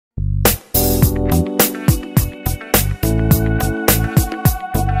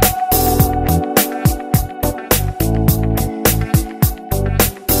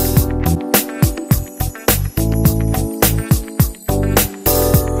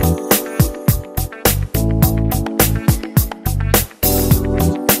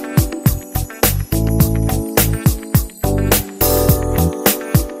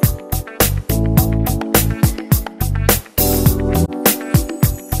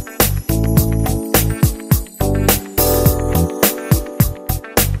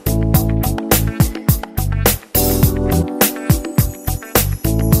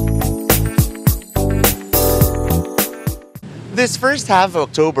This first half of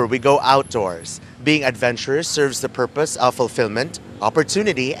October, we go outdoors. Being adventurous serves the purpose of fulfillment,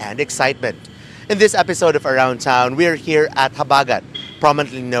 opportunity, and excitement. In this episode of Around Town, we are here at Habagat,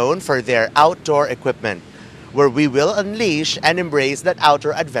 prominently known for their outdoor equipment, where we will unleash and embrace that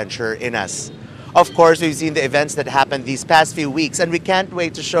outdoor adventure in us. Of course, we've seen the events that happened these past few weeks, and we can't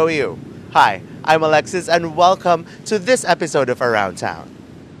wait to show you. Hi, I'm Alexis, and welcome to this episode of Around Town.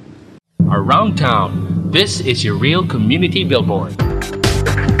 Around Town, this is your real community billboard.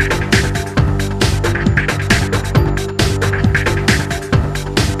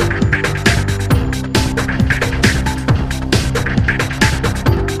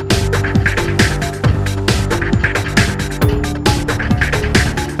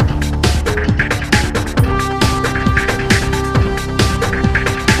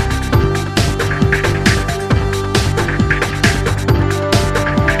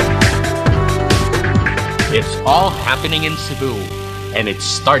 It's all happening in Cebu, and it's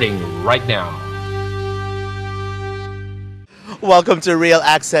starting right now. Welcome to Real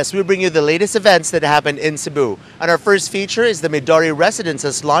Access. We bring you the latest events that happened in Cebu. And our first feature is the Midori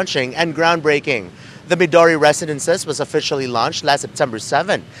Residences launching and groundbreaking. The Midori Residences was officially launched last September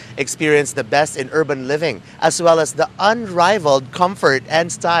 7. Experience the best in urban living, as well as the unrivaled comfort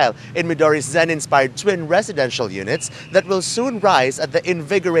and style in Midori's Zen-inspired twin residential units that will soon rise at the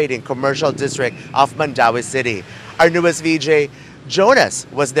invigorating commercial district of Mandaue City. Our newest VJ, Jonas,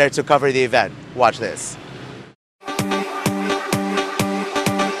 was there to cover the event. Watch this.